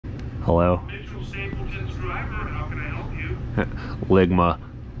Hello. Mitchell Stapleton's driver, how can I help you? Ligma.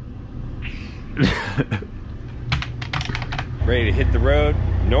 Ready to hit the road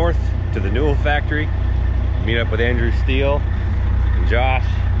north to the Newell factory, meet up with Andrew Steele and Josh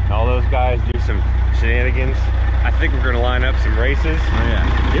and all those guys, do some shenanigans. I think we're gonna line up some races. Oh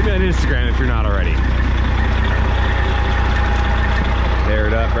yeah, give me an Instagram if you're not already.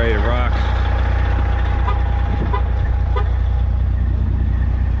 Paired up, ready to rock.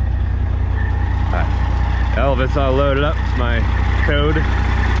 Elvis all loaded up, it's my code.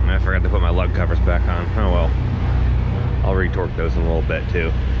 And I forgot to put my lug covers back on. Oh well. I'll retorque those in a little bit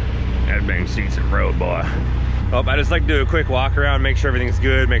too. That bang seats at road, boy. Oh, I just like to do a quick walk around, make sure everything's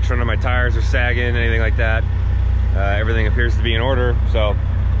good, make sure none of my tires are sagging, anything like that. Everything appears to be in order, so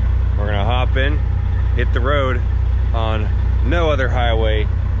we're gonna hop in, hit the road on no other highway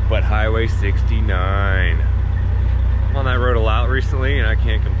but Highway 69. I'm on that road a lot recently and I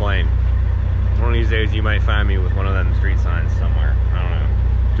can't complain. One of these days you might find me with one of them street signs somewhere. I don't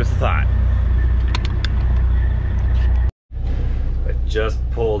know. Just a thought. I just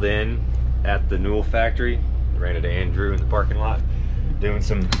pulled in at the Newell factory. Ran into Andrew in the parking lot doing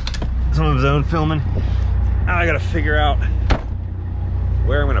some of his own filming. Now I gotta figure out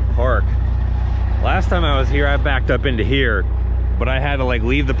where I'm gonna park. Last time I was here I backed up into here, but I had to like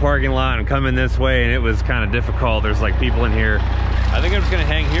leave the parking lot and come in this way and it was kind of difficult. There's like people in here. I think I'm just gonna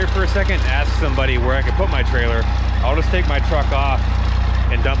hang here for a second, ask somebody where I can put my trailer. I'll just take my truck off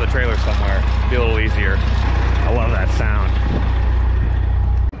and dump the trailer somewhere. Be a little easier. I love that sound.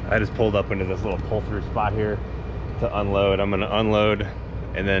 I just pulled up into this little pull-through spot here to unload. I'm gonna unload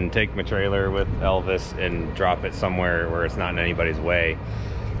and then take my trailer with Elvis and drop it somewhere where it's not in anybody's way.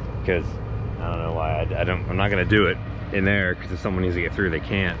 Because I don't know why I'm not gonna do it in there, because if someone needs to get through, they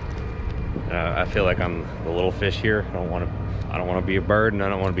can't. I feel like I'm the little fish here. I don't want to be a burden. I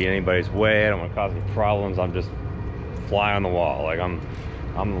don't want to be in anybody's way. I don't want to cause any problems. I'm just fly on the wall. Like I'm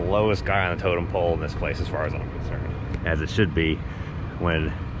the lowest guy on the totem pole in this place as far as I'm concerned. As it should be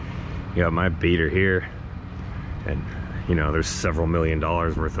when you got my beater here and you know there's several $1 million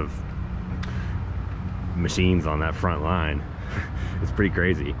worth of machines on that front line. It's pretty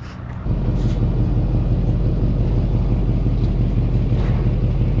crazy.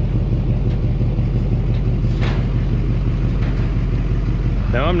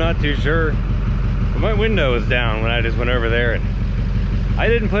 Now I'm not too sure, but my window was down when I just went over there and I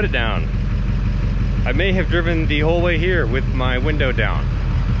didn't put it down. I may have driven the whole way here with my window down.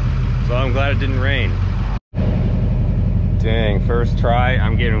 So I'm glad it didn't rain. Dang, first try,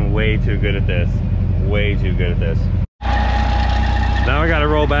 I'm getting way too good at this. Way too good at this. Now I gotta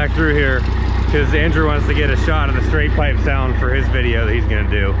roll back through here because Andrew wants to get a shot of the straight pipe sound for his video that he's gonna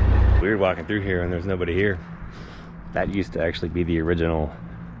do. Weird walking through here and there's nobody here. That used to actually be the original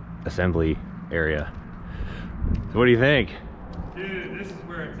assembly area. So what do you think? Dude, this is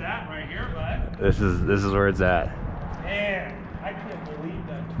where it's at right here, bud. This is where it's at. Man, I can't believe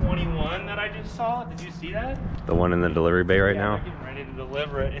that 21 that I just saw. Did you see that? The one in the delivery bay right Yeah, now? they're getting ready to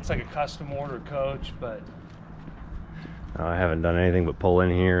deliver it. It's like a custom order coach, but I haven't done anything but pull in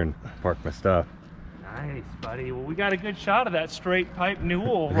here and park my stuff. nice, buddy. Well, we got a good shot of that straight pipe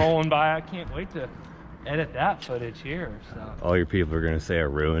Newell rolling by. I can't wait to edit that footage here. So All your people are gonna say I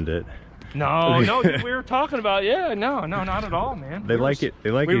ruined it. no, we were talking about, yeah, no, not at all, man. They like it.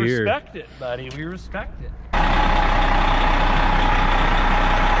 They like it here. We respect it, buddy. We respect it.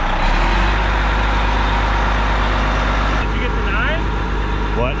 Did you get the 9?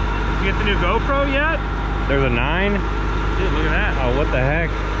 What? Did you get the new GoPro yet? There's a 9? Dude, look at that. Oh, what the heck?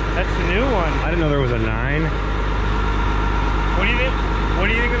 That's the new one. I didn't know there was a 9. What do you think? What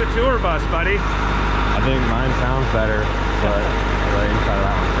do you think of the tour bus, buddy? I think mine sounds better, but the inside of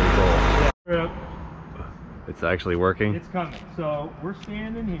that one's pretty cool. Yeah. It's actually working. It's coming. So we're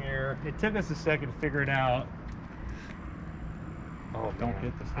standing here. It took us a second to figure it out. Oh, don't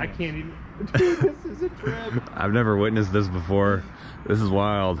hit this. I can't even. Dude, this is a trip. I've never witnessed this before. This is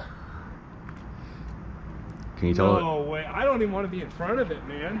wild. Can you tell? No way. I don't even want to be in front of it,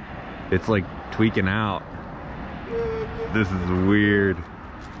 man. It's like tweaking out. This is weird.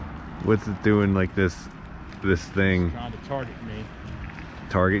 What's it doing like this thing? It's trying to target me.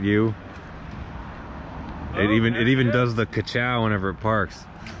 Target you? Oh, It even good. does the ka-chow whenever it parks.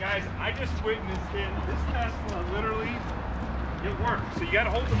 Guys, I just witnessed it. This Tesla literally, it works. So you got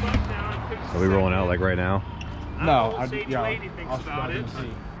to hold the button down. Are we rolling out like right now? No, Sadie Lady thinks about it.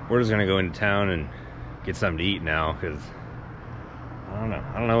 We're just gonna go into town and get something to eat now because I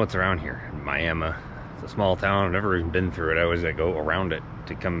don't know what's around here in Miami. It's a small town. I've never even been through it. I always go around it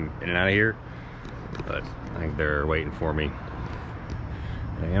to come in and out of here, but I think they're waiting for me.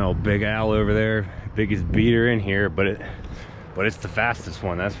 You know, Big Al over there, biggest beater in here, but it's the fastest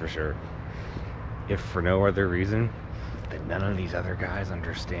one, that's for sure. If for no other reason, then none of these other guys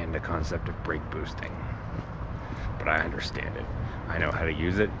understand the concept of brake boosting. But I understand it. I know how to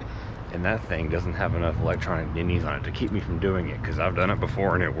use it, and that thing doesn't have enough electronic ninnies on it to keep me from doing it, because I've done it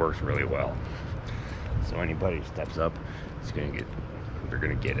before and it works really well. So anybody who steps up is they're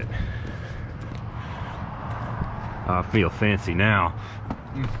gonna get it. I feel fancy now.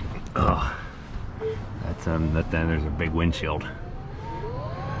 Oh, then there's a big windshield.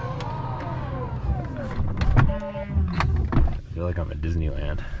 I feel like I'm at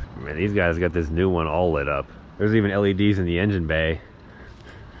Disneyland. Man, these guys got this new one all lit up. There's even LEDs in the engine bay.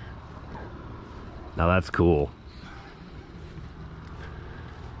 Now that's cool.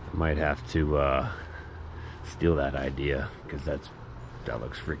 I might have to steal that idea, because that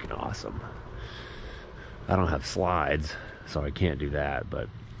looks freaking awesome. I don't have slides, so I can't do that, but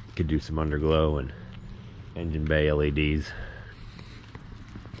could do some underglow and engine bay LEDs.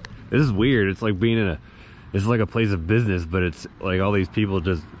 This is weird. It's like being it's like a place of business, but it's like all these people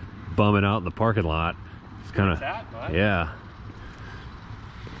just bumming out in the parking lot. It's kind of, yeah.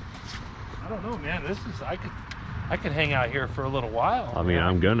 I don't know, man. I could hang out here for a little while. I mean,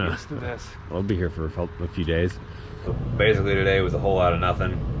 I'm gonna. Used to this. I'll be here for a few days. So basically today was a whole lot of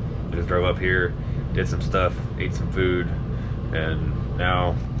nothing. I just drove up here, did some stuff, ate some food, and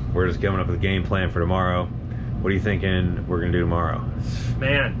now we're just coming up with a game plan for tomorrow. What are you thinking we're gonna do tomorrow?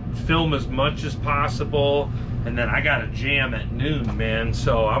 Man, film as much as possible, and then I got a jam at noon, man.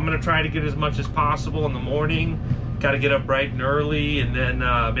 So I'm gonna try to get as much as possible in the morning. Got to get up bright and early, and then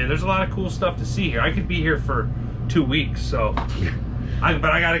man, there's a lot of cool stuff to see here. I could be here for 2 weeks, so but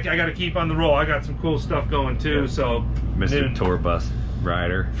I gotta keep on the roll. I got some cool stuff going too. So Mr. Tour Bus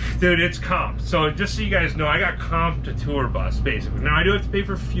rider, dude, it's comp. So just so you guys know, I got comp to tour bus basically. Now I do have to pay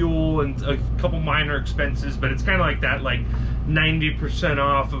for fuel and a couple minor expenses, but it's kind of like that, like 90%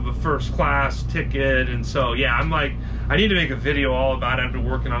 off of a first class ticket. And so yeah, I'm like, I need to make a video all about it. I've been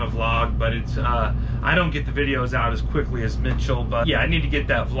working on a vlog, but it's I don't get the videos out as quickly as Mitchell, but yeah, I need to get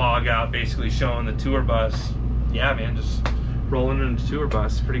that vlog out basically showing the tour bus. Yeah, man, just rolling in the tour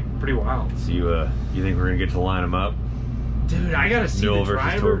bus. Pretty wild. So you think we're gonna get to line them up? Dude, I gotta see Newell the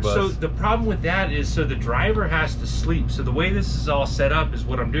driver. So the problem with that is, so the driver has to sleep. So the way this is all set up is,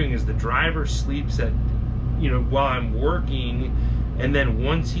 what I'm doing is the driver sleeps at, while I'm working, and then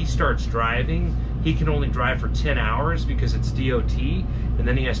once he starts driving, he can only drive for 10 hours because it's DOT, and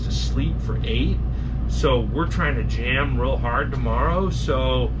then he has to sleep for 8. So we're trying to jam real hard tomorrow.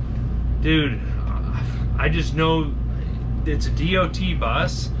 So, dude, I just know it's a DOT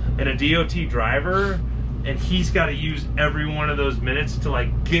bus and a DOT driver, and he's got to use every one of those minutes to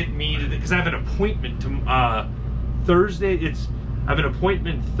like get me to because I have an appointment to Thursday. I have an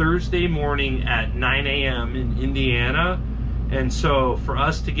appointment Thursday morning at 9 a.m. in Indiana, and so for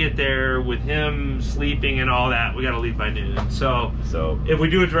us to get there with him sleeping and all that, we got to leave by noon. So if we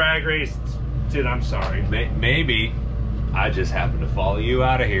do a drag race, dude, I'm sorry. Maybe I just happen to follow you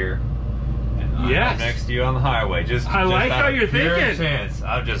out of here. Yes. I'm next to you on the highway. I like how you're thinking. Chance.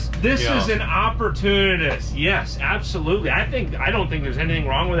 This is an opportunist. Yes, absolutely. I don't think there's anything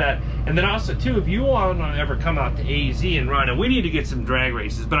wrong with that. And then also too, if you want to ever come out to AZ and run, and we need to get some drag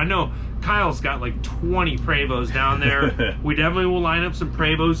races, but I know Kyle's got like 20 Pravos down there. We definitely will line up some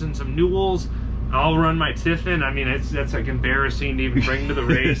Pravos and some Newells. I'll run my Tiffin. I mean, that's like embarrassing to even bring to the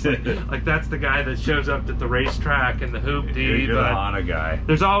race. Like that's the guy that shows up at the racetrack and the hoop, dude. You're the Hana guy.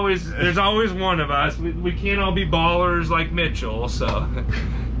 There's always one of us. We can't all be ballers like Mitchell. So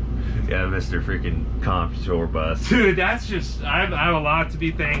yeah, Mr. freaking Comp Tour Bus. Dude, that's just I have a lot to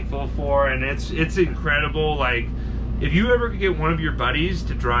be thankful for, and it's incredible. Like, if you ever could get one of your buddies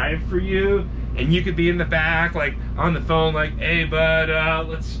to drive for you, and you could be in the back, like on the phone, like, hey bud,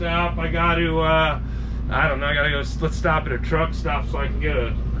 let's stop. I gotta go, let's stop at a truck stop so I can get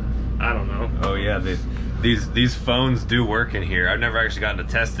I don't know. Oh yeah, these phones do work in here. I've never actually gotten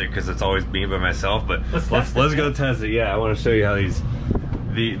to test it because it's always me by myself, but let's go test it. Yeah, I want to show you how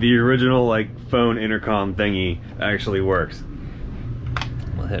the original like phone intercom thingy actually works.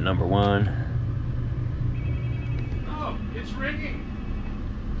 We'll hit number 1. Oh, it's ringing.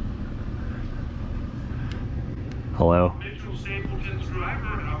 Hello? Mitchell Stapleton's driver,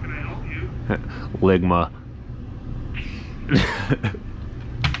 how can I help you? Ligma.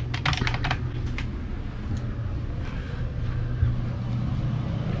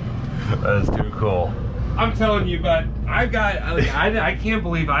 That is too cool. I'm telling you, but I've got, I can't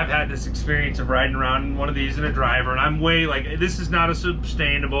believe I've had this experience of riding around in one of these in a driver, and I'm way, like, this is not a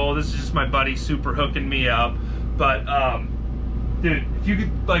sustainable, this is just my buddy super hooking me up, but Dude, if you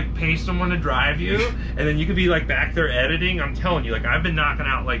could like pay someone to drive you and then you could be like back there editing, I'm telling you, like I've been knocking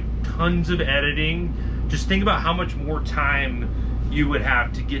out like tons of editing. Just think about how much more time you would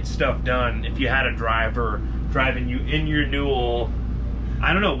have to get stuff done if you had a driver driving you in your Newell.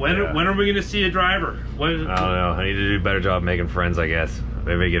 I don't know, when are we gonna see a driver? I don't know, I need to do a better job making friends, I guess.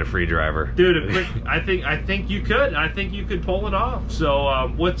 Maybe I get a free driver. Dude, I think you could. I think you could pull it off.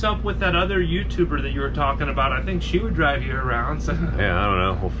 So what's up with that other YouTuber that you were talking about? I think she would drive you around. So. Yeah, I don't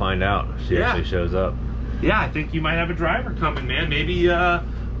know. We'll find out if she actually shows up. Yeah, I think you might have a driver coming, man. Maybe,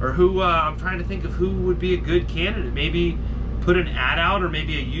 or who, I'm trying to think of who would be a good candidate. Maybe put an ad out or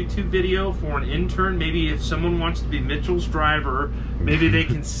maybe a YouTube video for an intern. Maybe if someone wants to be Mitchell's driver, maybe they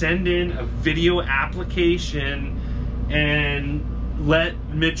can send in a video application and let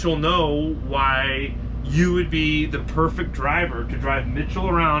Mitchell know why you would be the perfect driver to drive Mitchell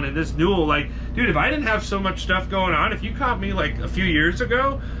around in this Newell. Like, dude, if I didn't have so much stuff going on, if you caught me like a few years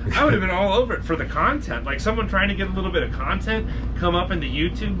ago, I would have been all over it for the content. Like someone trying to get a little bit of content come up in the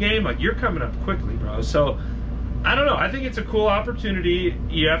YouTube game, like you're coming up quickly, bro. So I don't know, I think it's a cool opportunity.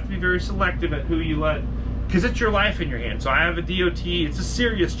 You have to be very selective at who you let, because it's your life in your hands. So I have a DOT, it's a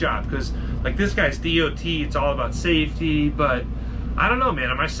serious job, because like this guy's DOT, it's all about safety, but I don't know, man.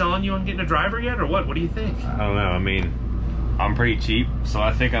 Am I selling you on getting a driver yet, or what? What do you think? I don't know. I mean, I'm pretty cheap, so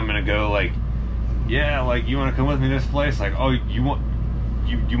I think I'm gonna go like, yeah, like you want to come with me to this place? Like, oh, you want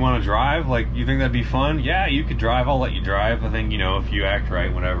to drive? Like, you think that'd be fun? Yeah, you could drive. I'll let you drive. I think, you know, if you act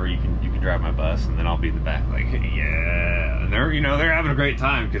right, whatever, you can drive my bus, and then I'll be in the back, like, yeah. And they're, you know, they're having a great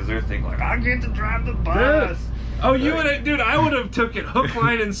time because they're thinking like, I get to drive the bus. Dude. Oh, you would have, dude, I would have took it hook,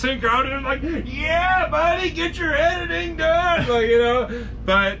 line, and sinker. I would have been like, yeah, buddy, get your editing done. Like, you know,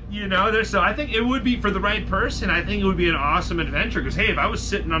 but, you know, there's, so I think it would be, for the right person, I think it would be an awesome adventure. Because, hey, if I was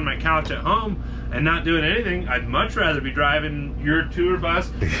sitting on my couch at home and not doing anything, I'd much rather be driving your tour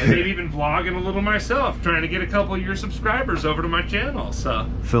bus and maybe even vlogging a little myself, trying to get a couple of your subscribers over to my channel. So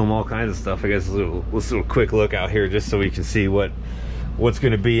film all kinds of stuff. I guess let's do a quick look out here just so we can see what's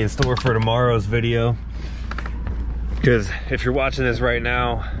going to be in store for tomorrow's video. Because if you're watching this right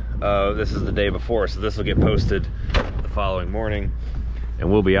now, this is the day before, so this will get posted the following morning,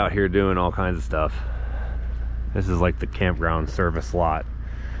 and we'll be out here doing all kinds of stuff. This is like the campground service lot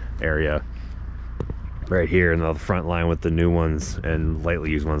area right here in the front line with the new ones and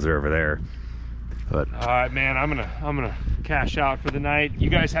lightly used ones that are over there. But all right, man, I'm gonna cash out for the night. You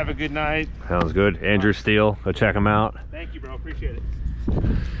guys have a good night. Sounds good. Andrew Steele, go check him out. Thank you, bro. Appreciate it.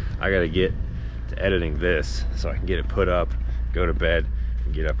 I gotta get to editing this so I can get it put up, go to bed,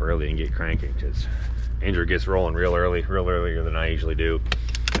 and get up early and get cranking, because Andrew gets rolling real earlier than I usually do,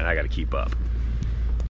 and I got to keep up.